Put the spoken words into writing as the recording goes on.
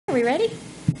Are we ready?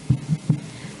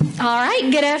 All right,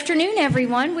 good afternoon,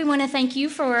 everyone. We want to thank you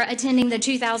for attending the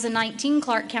 2019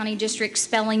 Clark County District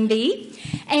Spelling Bee.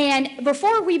 And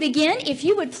before we begin, if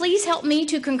you would please help me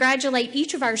to congratulate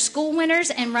each of our school winners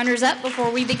and runners-up before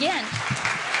we begin.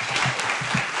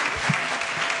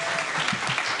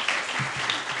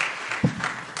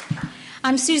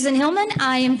 I'm Susan Hillman.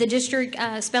 I am the District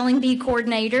Spelling Bee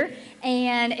Coordinator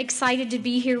and excited to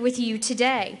be here with you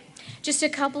today. Just a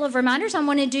couple of reminders.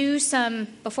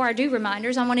 Before I do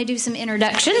reminders, I want to do some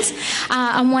introductions.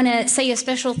 I want to say a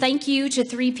special thank you to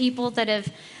 3 people that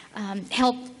have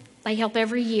helped. They help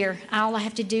every year. All I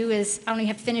have to do is, I only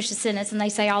have to finish a sentence and they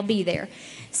say I'll be there.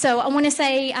 So I want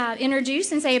to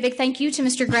introduce and say a big thank you to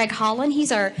Mr. Greg Holland.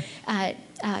 He's our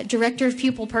Director of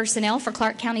Pupil Personnel for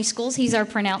Clark County Schools. He's our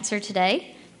pronouncer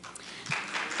today.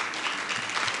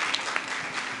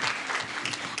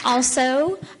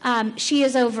 Also, she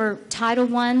is over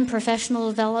Title I professional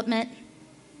development,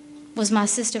 was my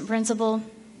assistant principal.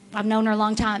 I've known her a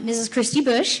long time. Mrs. Christy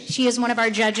Bush, she is one of our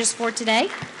judges for today.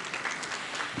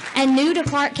 And new to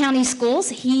Clark County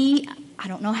Schools, I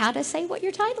don't know how to say what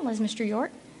your title is, Mr.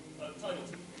 York.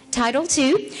 Title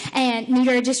II. And new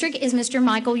to our district is Mr.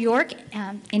 Michael York,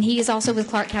 and he is also with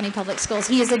Clark County Public Schools.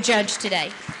 He is a judge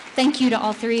today. Thank you to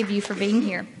all 3 of you for being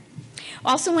here.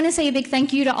 I also want to say a big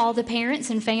thank you to all the parents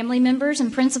and family members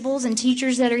and principals and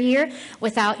teachers that are here.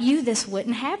 Without you, this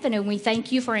wouldn't happen, and we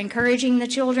thank you for encouraging the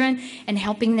children and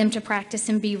helping them to practice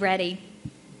and be ready.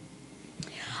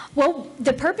 Well,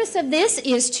 the purpose of this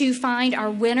is to find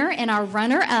our winner and our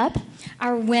runner-up.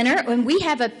 Our winner, and we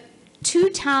have a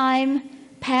 2-time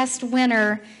past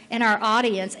winner in our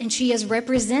audience, and she has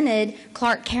represented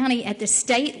Clark County at the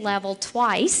state level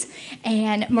twice.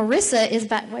 And Marissa is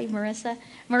back. Wait,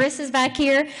 Marissa's back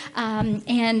here.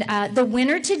 The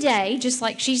winner today, just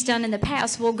like she's done in the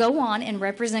past, will go on and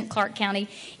represent Clark County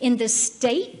in the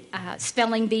state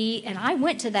spelling bee. And I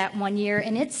went to that one year,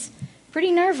 and it's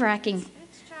pretty nerve-wracking.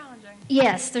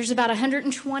 Yes, there's about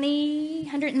 120,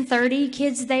 130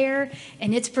 kids there,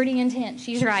 and it's pretty intense.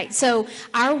 She's right. So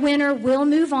our winner will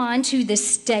move on to the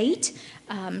state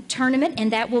tournament,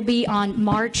 and that will be on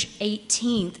March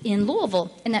 18th in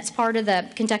Louisville, and that's part of the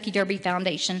Kentucky Derby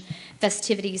Foundation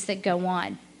festivities that go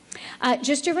on.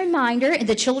 Just a reminder,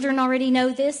 the children already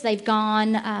know this. They've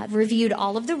gone, reviewed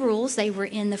all of the rules. They were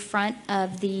in the front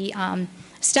of the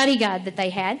study guide that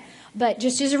they had. But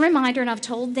just as a reminder, and I've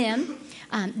told them,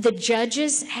 the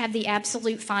judges have the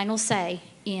absolute final say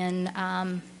in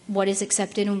what is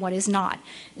accepted and what is not.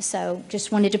 So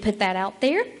just wanted to put that out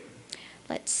there.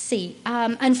 Let's see.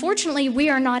 Unfortunately, we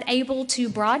are not able to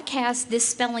broadcast this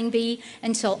spelling bee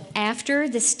until after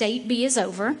the state bee is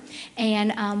over.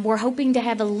 And we're hoping to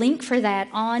have a link for that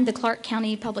on the Clark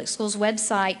County Public Schools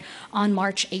website on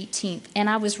March 18th. And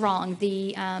I was wrong.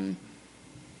 The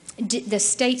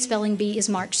state spelling bee is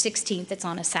March 16th. It's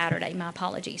on a Saturday. My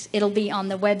apologies. It'll be on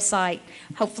the website,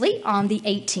 hopefully, on the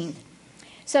 18th.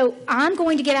 So I'm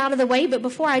going to get out of the way, but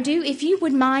before I do, if you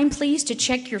would mind, please, to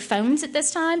check your phones at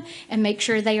this time and make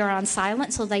sure they are on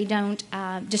silent so they don't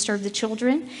disturb the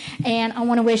children. And I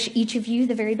want to wish each of you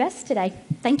the very best today.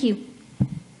 Thank you.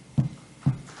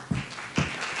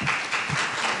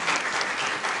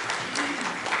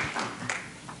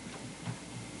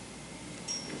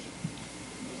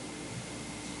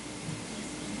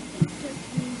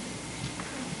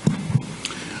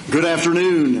 Good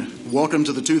afternoon. Welcome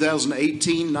to the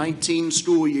 2018-19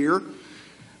 school year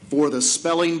for the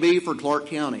Spelling Bee for Clark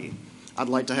County. I'd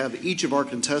like to have each of our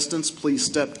contestants please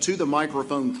step to the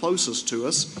microphone closest to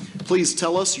us. Please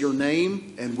tell us your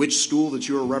name and which school that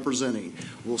you are representing.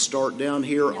 We'll start down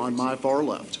here on my far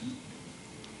left.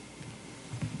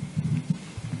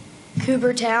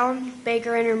 Cooper Town,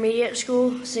 Baker Intermediate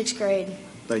School, 6th grade.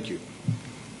 Thank you.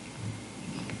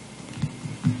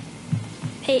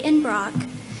 Peyton Brock,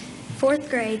 4th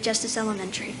grade, Justice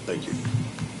Elementary. Thank you.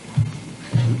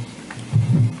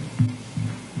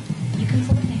 You can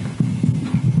pull it down.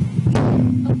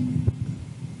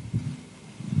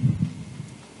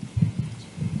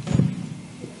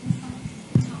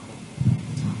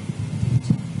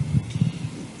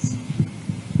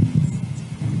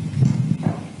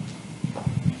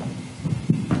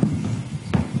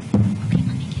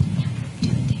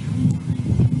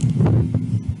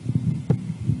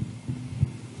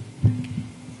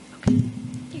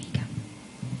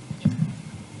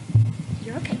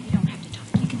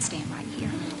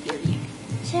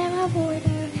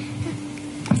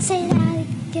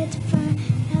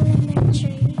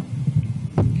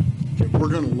 We're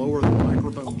going to lower the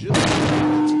microphone just a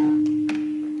little bit.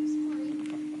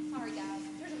 Sorry, guys.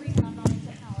 There's a reason I'm not in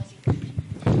technology. Okay.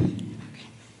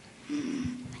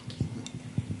 Thank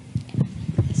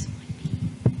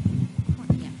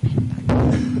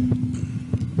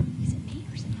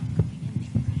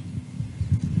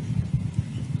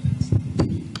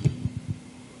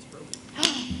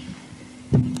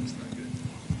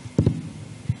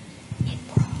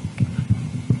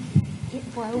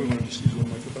flow. We want to just use one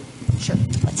microphone? Sure,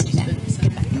 let's do that.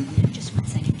 Get back up. Just 1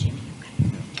 second, Jimmy.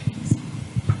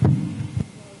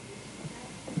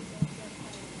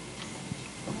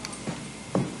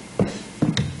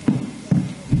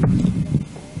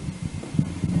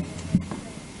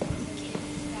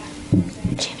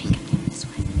 Jimmy, come down this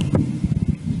way.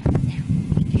 Now,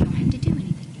 you don't have to do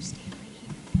anything. Just stand right here.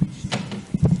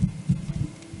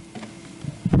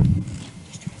 Yeah,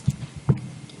 just try to stand there.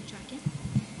 Can you try again?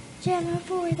 Jenna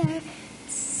Porter,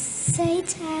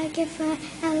 St. Agatha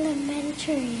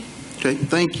Elementary. Okay,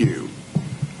 thank you.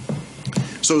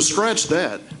 So scratch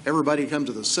that. Everybody come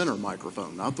to the center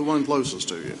microphone, not the one closest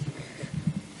to you.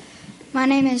 My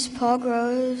name is Paul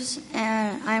Groves,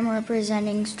 and I'm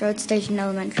representing Strode Station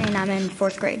Elementary, and I'm in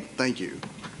 4th grade. Thank you.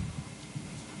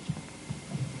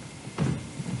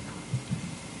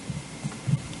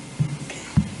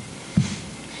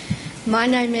 My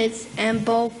name is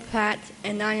Amber Pratt,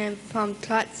 and I am from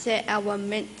Clarkset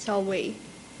Elementary.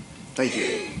 Thank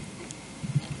you.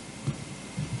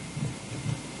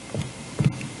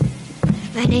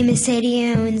 My name is Sadie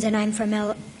Owens, and I'm from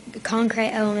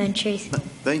Concrete Elementary.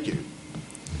 Thank you.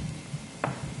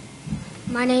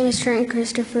 My name is Trent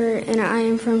Christopher, and I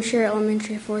am from Shear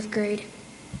Elementary, 4th grade.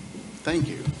 Thank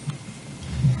you.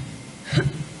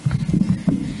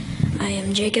 I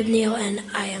am Jacob Neal, and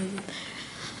I am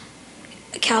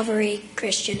Calvary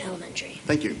Christian Elementary.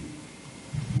 Thank you.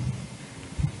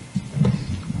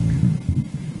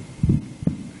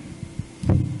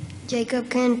 Jacob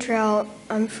Cantrell,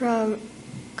 I'm from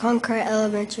Concrete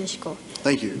Elementary School.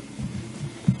 Thank you.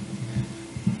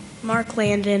 Mark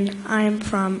Landon. I am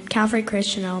from Calvary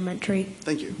Christian Elementary.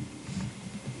 Thank you.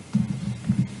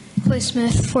 Clay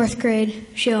Smith, 4th grade,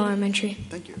 Shield Elementary.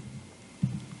 Thank you.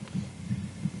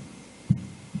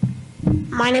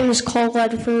 My name is Cole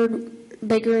Ledford,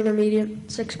 Baker Intermediate,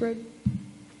 6th grade.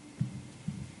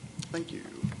 Thank you.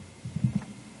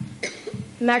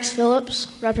 Max Phillips,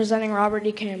 representing Robert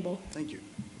D. Campbell. Thank you.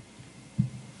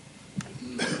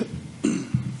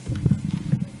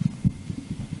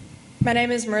 My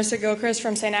name is Marissa Gilchrist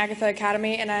from St. Agatha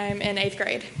Academy, and I'm in 8th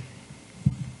grade.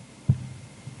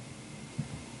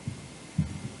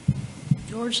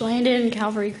 George Landon,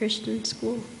 Calvary Christian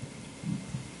School.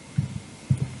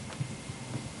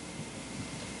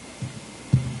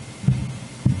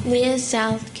 Leah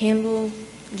South Campbell,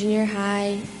 junior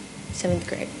high, 7th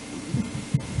grade.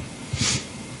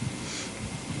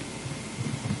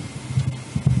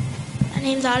 My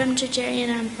name's Autumn Chacheri,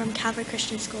 and I'm from Calvary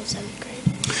Christian School, 7th grade.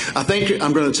 I think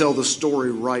I'm going to tell the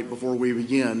story right before we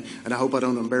begin, and I hope I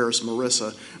don't embarrass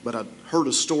Marissa, but I heard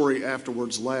a story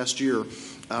afterwards last year.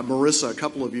 Marissa, a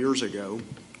couple of years ago,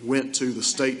 went to the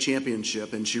state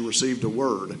championship, and she received a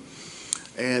word.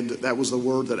 And that was the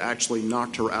word that actually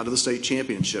knocked her out of the state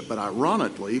championship. But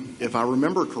ironically, if I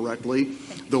remember correctly,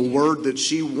 the word that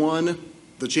she won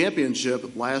the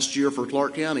championship last year for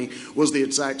Clark County was the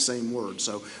exact same word.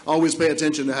 So always pay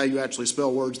attention to how you actually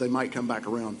spell words. They might come back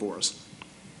around for us.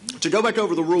 To go back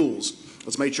over the rules,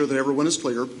 let's make sure that everyone is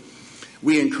clear.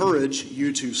 We encourage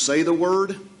you to say the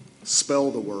word,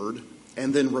 spell the word,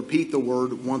 and then repeat the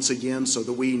word once again so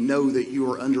that we know that you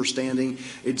are understanding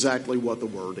exactly what the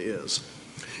word is.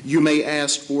 You may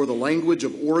ask for the language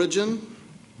of origin,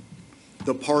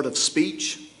 the part of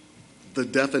speech, the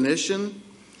definition,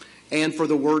 and for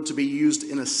the word to be used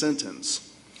in a sentence.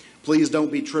 Please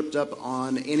don't be tripped up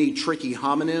on any tricky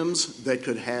homonyms that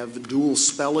could have dual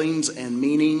spellings and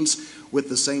meanings with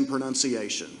the same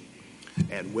pronunciation.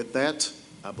 And with that,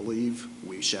 I believe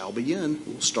we shall begin.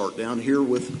 We'll start down here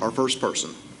with our first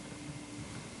person.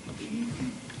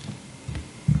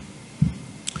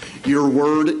 Your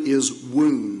word is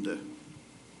wound.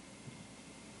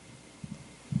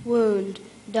 Wound.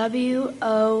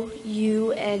 W-O-U-N-D.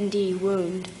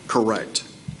 Wound. Correct.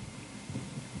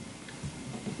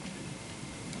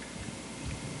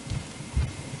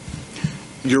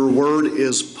 Your word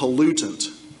is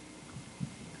pollutant.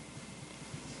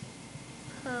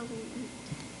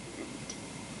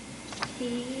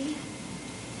 P-A-L-O-O-N-E-T.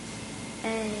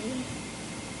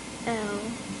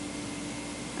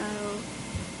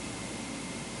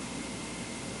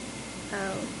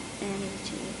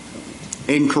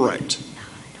 Incorrect.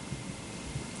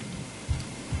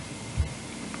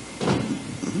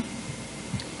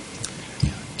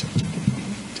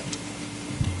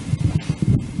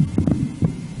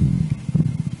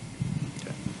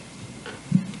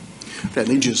 Okay, I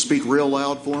need you to speak real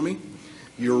loud for me.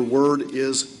 Your word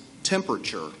is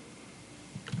temperature.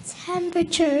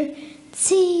 Temperature.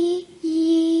 T-E-M-P-A.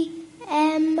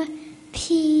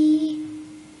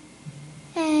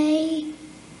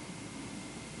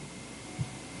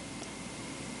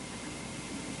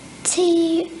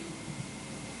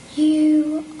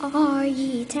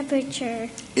 TRE, temperature.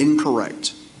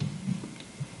 Incorrect.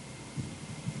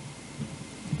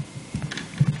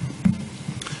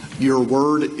 Your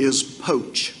word is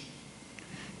poach.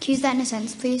 Can you use that in a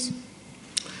sentence, please?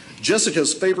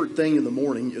 Jessica's favorite thing in the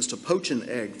morning is to poach an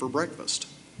egg for breakfast.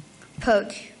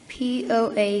 Poach.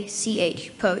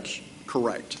 Poach. Poach.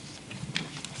 Correct.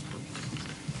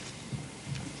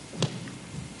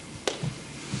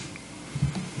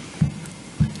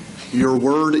 Your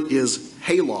word is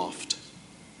hayloft.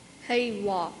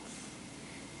 Hayloft.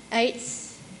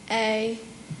 HALOAF.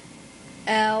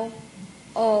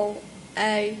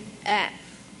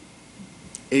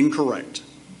 Incorrect.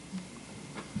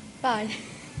 Fine.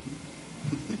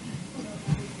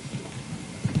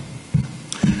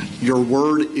 Your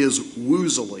word is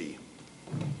woozily.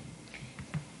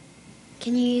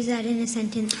 Can you use that in a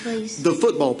sentence, please? The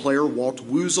football player walked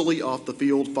woozily off the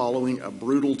field following a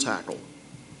brutal tackle.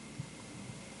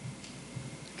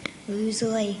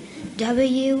 Woozily.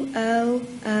 WOOSILY.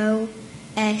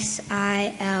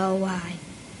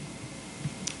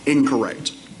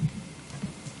 Incorrect.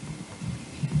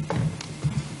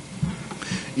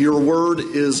 Your word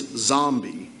is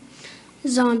zombie.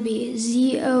 Zombie.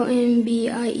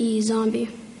 ZOMBIE. Zombie.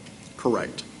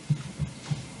 Correct.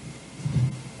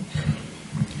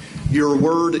 Your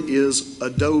word is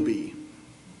adobe.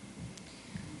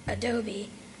 Adobe.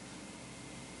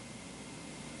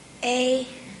 A.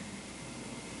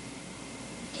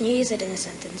 Can you use it in a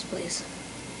sentence, please?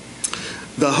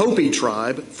 The Hopi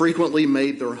tribe frequently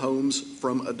made their homes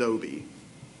from adobe.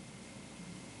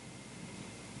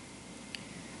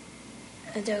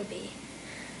 Adobe.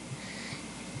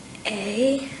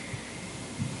 A.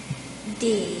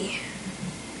 D.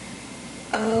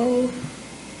 O.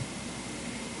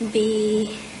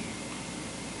 B.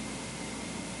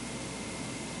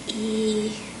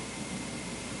 E.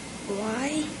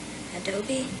 Y.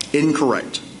 Adobe.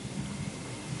 Incorrect.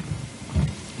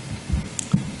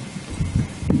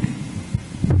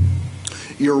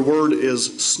 Your word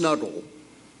is snuggle.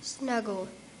 Snuggle.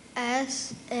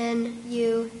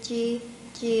 SNUGGLE.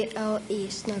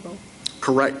 Snuggle.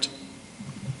 Correct.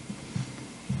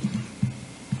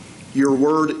 Your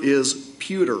word is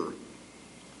pewter.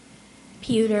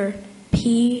 Pewter.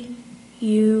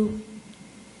 PUTER.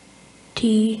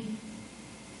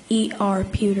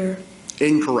 Pewter.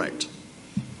 Incorrect.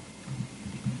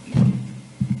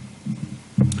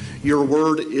 Your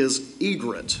word is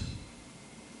egret.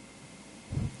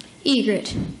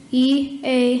 Egret.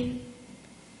 EAGRET.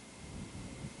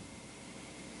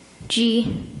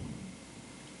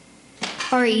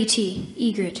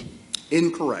 Egret.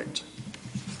 Incorrect.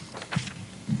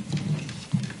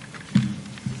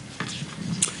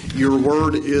 Your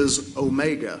word is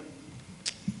omega.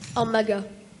 Omega.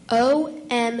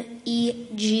 OMEGA.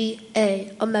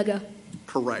 Omega.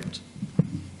 Correct.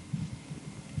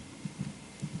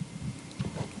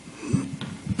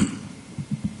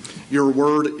 Your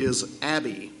word is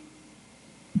abbey.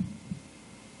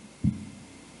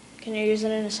 Can you use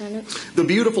it in a sentence? The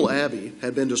beautiful abbey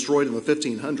had been destroyed in the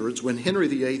 1500s when Henry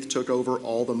VIII took over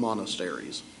all the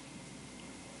monasteries.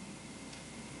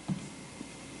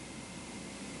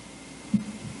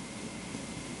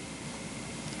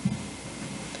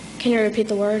 Can you repeat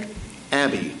the word?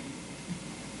 Abbey.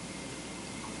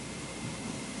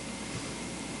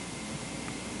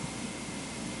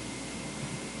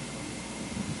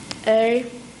 A.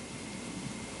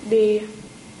 B.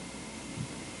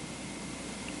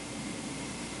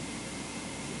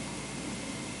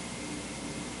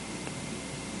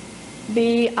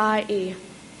 BIE.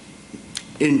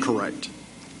 Incorrect.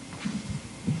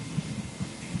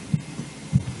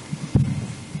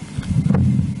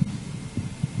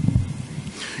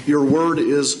 Your word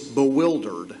is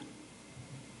bewildered.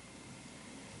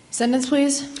 Sentence,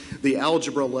 please. The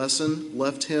algebra lesson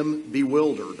left him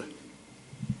bewildered.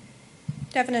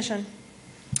 Definition.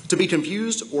 To be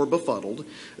confused or befuddled,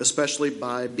 especially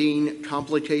by being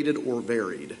complicated or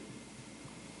varied.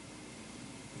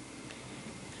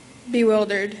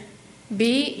 Bewildered.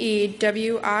 BEWILDERED.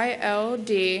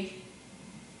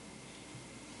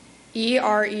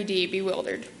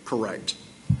 Bewildered. Correct.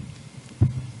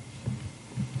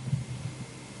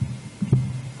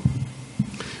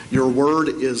 Your word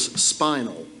is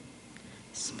spinal.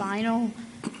 Spinal.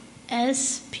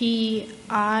 SPINAL.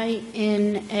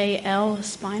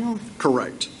 Spinal.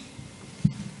 Correct.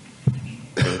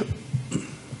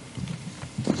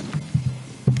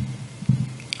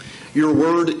 Your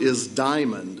word is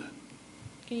diamond.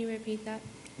 Can you repeat that?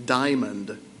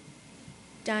 Diamond.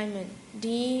 Diamond.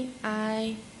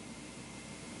 DIOMOND.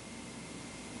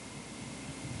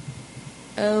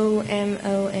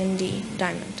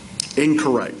 Diamond.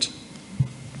 Incorrect.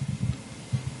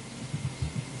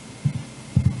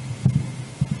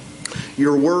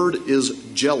 Your word is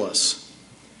jealous.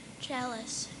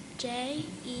 Jealous. Jealous.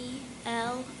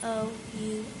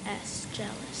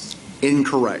 Jealous.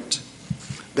 Incorrect.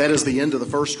 That is the end of the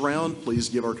first round. Please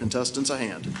give our contestants a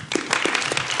hand.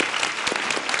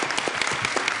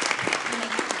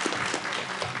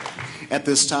 At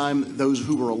this time, those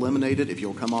who were eliminated, if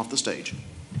you'll come off the stage.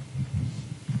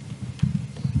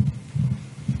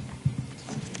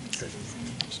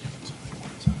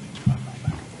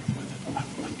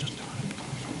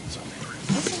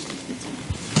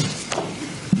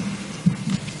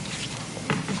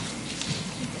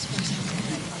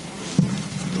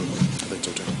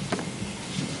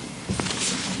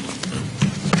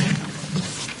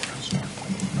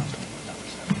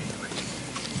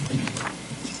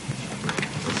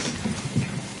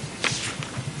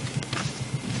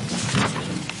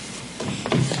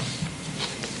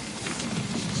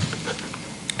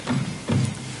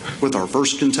 With our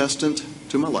first contestant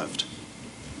to my left.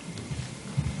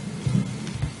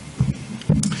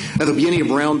 At the beginning of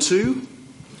round 2,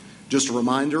 just a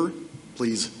reminder,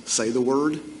 please say the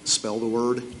word, spell the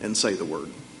word, and say the word.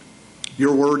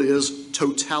 Your word is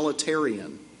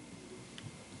totalitarian.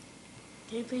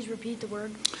 Can you please repeat the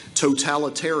word?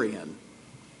 Totalitarian.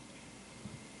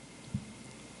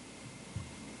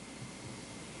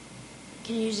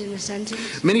 Can you use it in a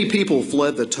sentence? Many people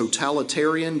fled the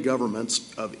totalitarian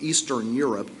governments of Eastern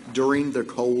Europe during the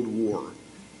Cold War.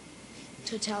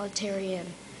 Totalitarian.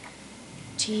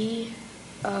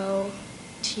 Totalitarian.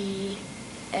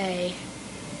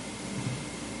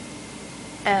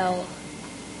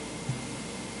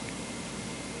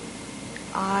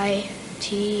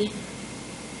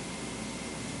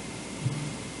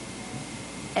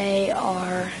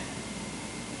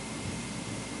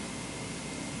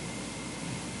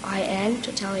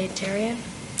 Totalitarian.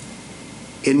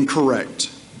 Incorrect.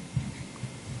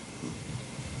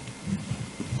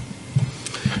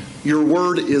 Your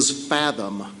word is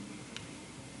fathom.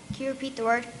 Can you repeat the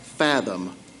word?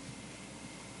 Fathom.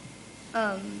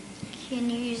 Can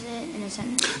you use it in a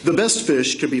sentence? The best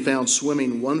fish could be found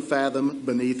swimming 1 fathom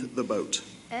beneath the boat.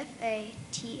 Fathom.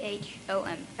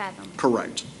 Fathom.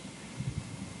 Correct.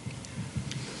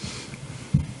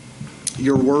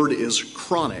 Your word is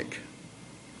chronic.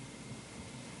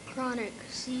 Chronic.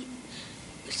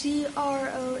 C-R-O-N-I-C.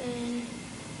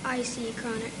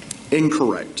 Chronic.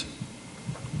 Incorrect.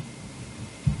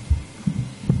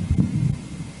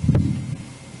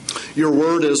 Your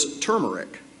word is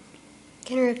turmeric.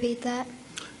 Can you repeat that?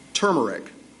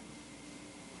 Turmeric.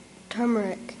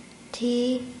 Turmeric.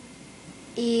 T-E-R-M-E-R-I-C.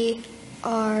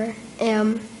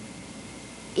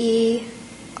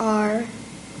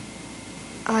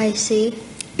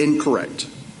 Incorrect.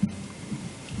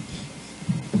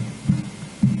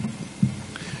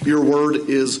 Your word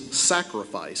is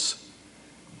sacrifice.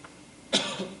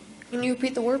 Can you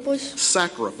repeat the word, please?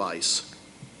 Sacrifice.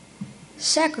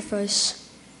 Sacrifice.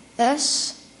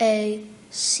 S-A-C-R-I-F-I-C-E.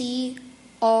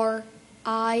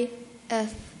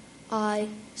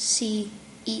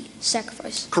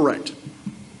 Sacrifice. Correct.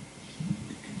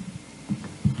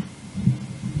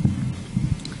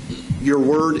 Your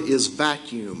word is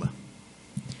vacuum.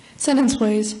 Sentence,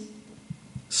 please.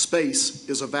 Space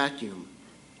is a vacuum.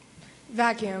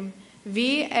 Vacuum.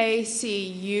 V-A-C-U-U-M.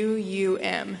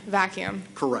 Vacuum.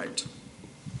 Correct.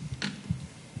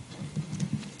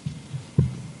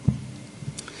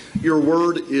 Your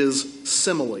word is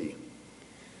simile.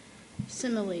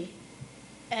 Simile.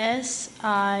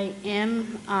 S-I-M-I-L-E.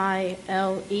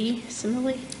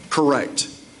 Simile. Correct.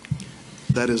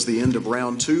 That is the end of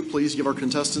round 2. Please give our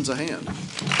contestants a hand.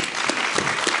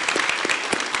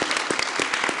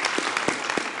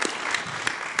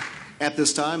 At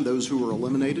this time, those who were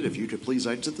eliminated, if you could please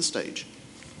exit the stage.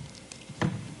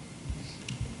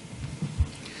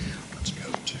 Let's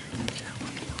go to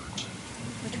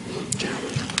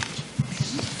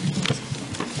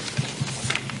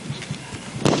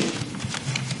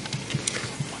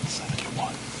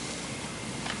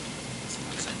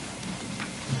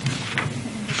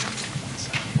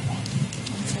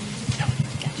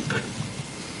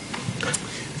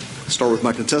Start with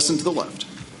my contestant to the left.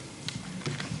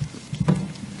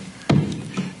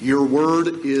 Your word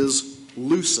is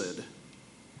lucid. Can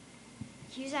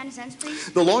you use that in a sentence,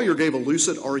 please? The lawyer gave a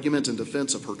lucid argument in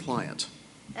defense of her client.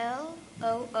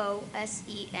 L-O-O-S-E-N.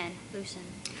 Lucid.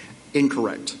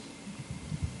 Incorrect.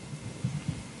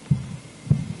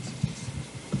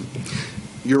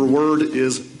 Your word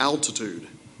is altitude.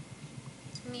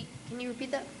 Can you repeat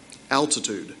that?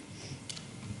 Altitude.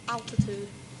 Altitude.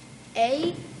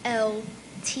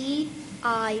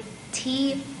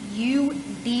 V-I-T-U-B-E,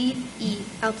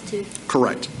 altitude.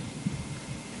 Correct.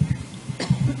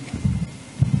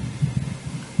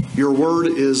 Your word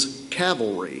is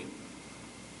cavalry.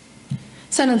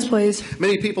 Sentence, please.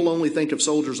 Many people only think of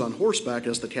soldiers on horseback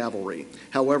as the cavalry.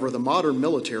 However, the modern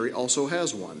military also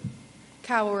has one.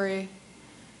 Cavalry.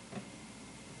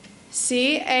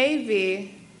 C-A-V-A-L-R-Y.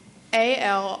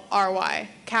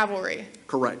 Cavalry.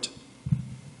 Correct.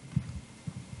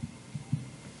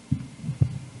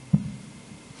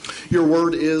 Your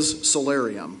word is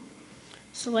solarium.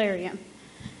 Solarium.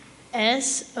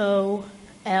 S-O-L-A-R-I-U-M,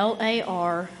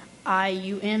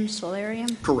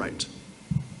 solarium. Correct.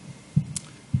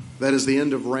 That is the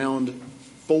end of round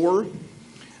 4.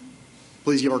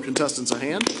 Please give our contestants a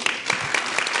hand.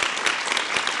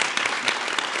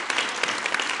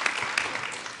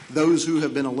 Those who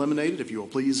have been eliminated, if you will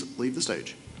please leave the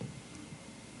stage.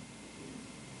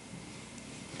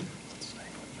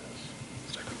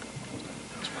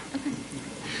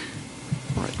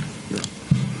 All right.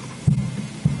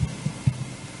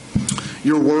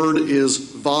 Your word is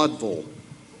vaudeville.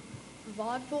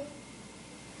 Vaudeville?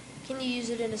 Can you use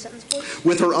it in a sentence, please?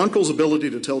 With her uncle's ability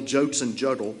to tell jokes and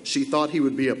juggle, she thought he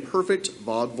would be a perfect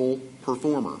vaudeville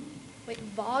performer. Wait,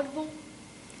 vaudeville?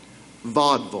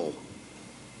 Vaudeville.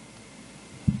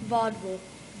 Vaudeville.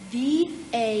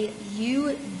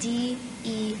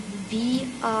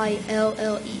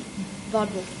 V-A-U-D-E-V-I-L-L-E.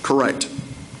 Vaudeville. Correct.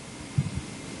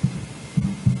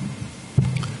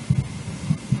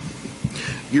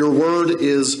 Your word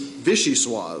is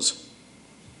vichyssoise.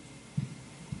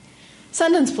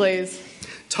 Sentence, please.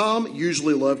 Tom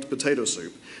usually loved potato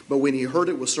soup, but when he heard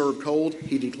it was served cold,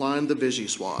 he declined the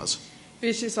vichyssoise.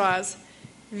 Vichyssoise.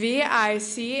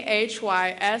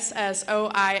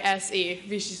 V-I-C-H-Y-S-S-O-I-S-E.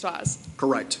 Vichyssoise.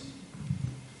 Correct.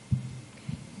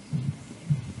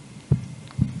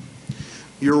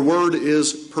 Your word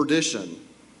is perdition.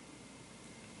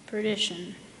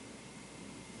 Perdition.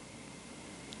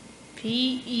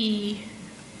 P-E-R-D-I-T-I-O-N,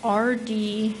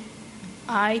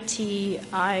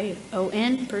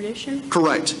 perdition.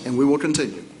 Correct, and we will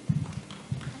continue.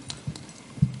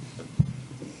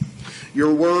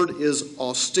 Your word is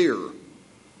austere.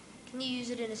 Can you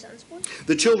use it in a sentence, please?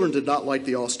 The children did not like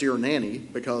the austere nanny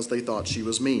because they thought she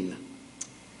was mean.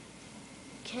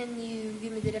 Can you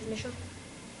give me the definition?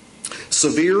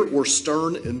 Severe or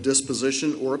stern in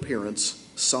disposition or appearance,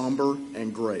 somber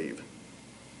and grave.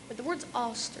 But the word's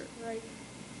austere, right?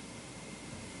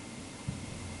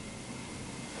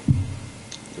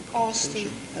 Austere.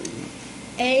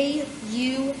 A-U-S-T-E-R.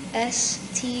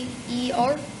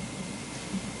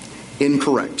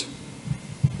 Incorrect.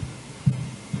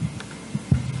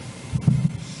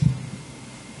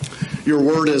 Your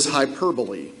word is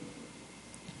hyperbole.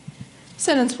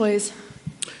 Sentence, please.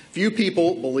 Few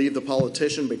people believe the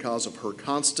politician because of her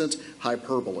constant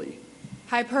hyperbole.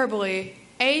 Hyperbole.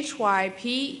 H-Y-P-E-R-B-O-L-E.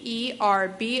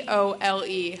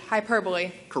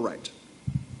 Hyperbole. Correct.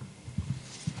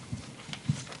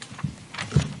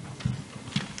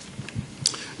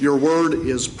 Your word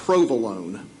is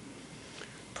provolone.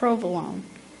 Provolone.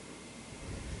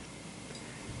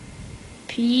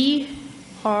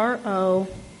 P-R-O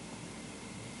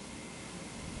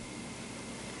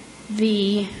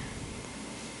V-A-L-O-N-E,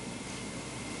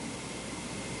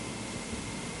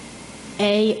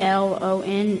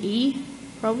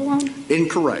 provolone?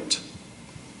 Incorrect.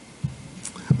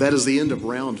 That is the end of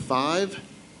round 5.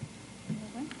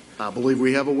 I believe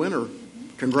we have a winner.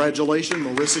 Congratulations,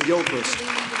 Melissa Gilchrist.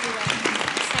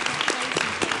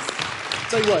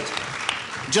 Tell you what,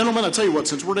 gentlemen, I tell you what,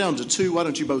 since we're down to 2, why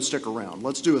don't you both stick around?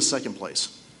 Let's do a second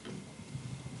place.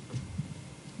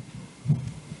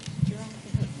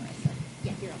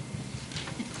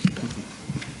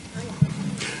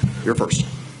 You're first.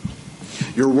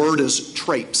 Your word is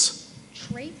traipse.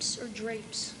 Drapes or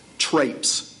drapes?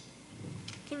 Traipse.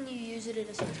 Can you use it in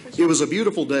a sentence, please? It was a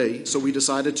beautiful day, so we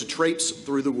decided to traipse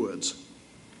through the woods.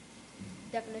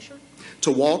 Definition?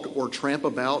 To walk or tramp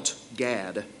about,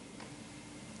 gad.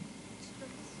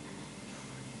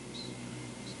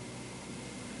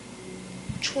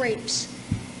 Trapes.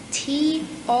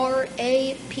 T-R-A-P-E-S?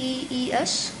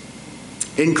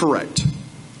 Incorrect.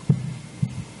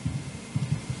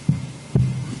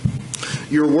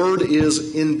 Your word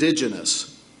is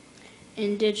indigenous.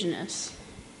 Indigenous.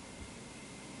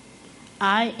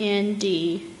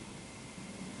 I-N-D.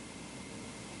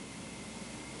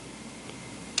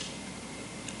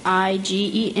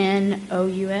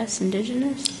 I-G-E-N-O-U-S,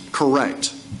 indigenous?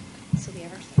 Correct.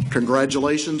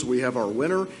 Congratulations, we have our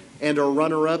winner and our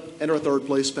runner-up and our third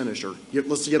place finisher.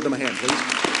 Let's give them a hand, please.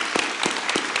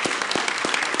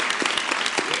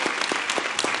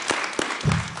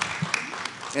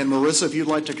 And Marissa, if you'd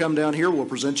like to come down here, we'll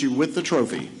present you with the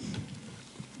trophy.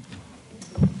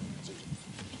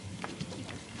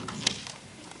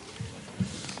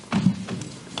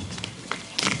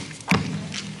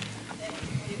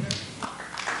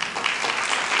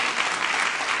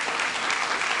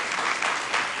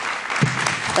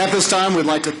 At this time, we'd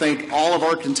like to thank all of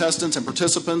our contestants and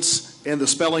participants in the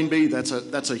spelling bee.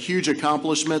 That's a huge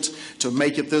accomplishment to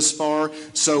make it this far.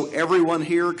 So everyone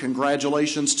here,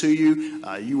 congratulations to you.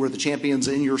 You were the champions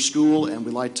in your school, and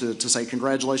we'd like to say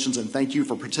congratulations and thank you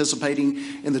for participating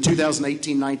in the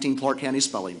 2018-19 Clark County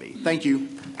Spelling Bee. Thank you.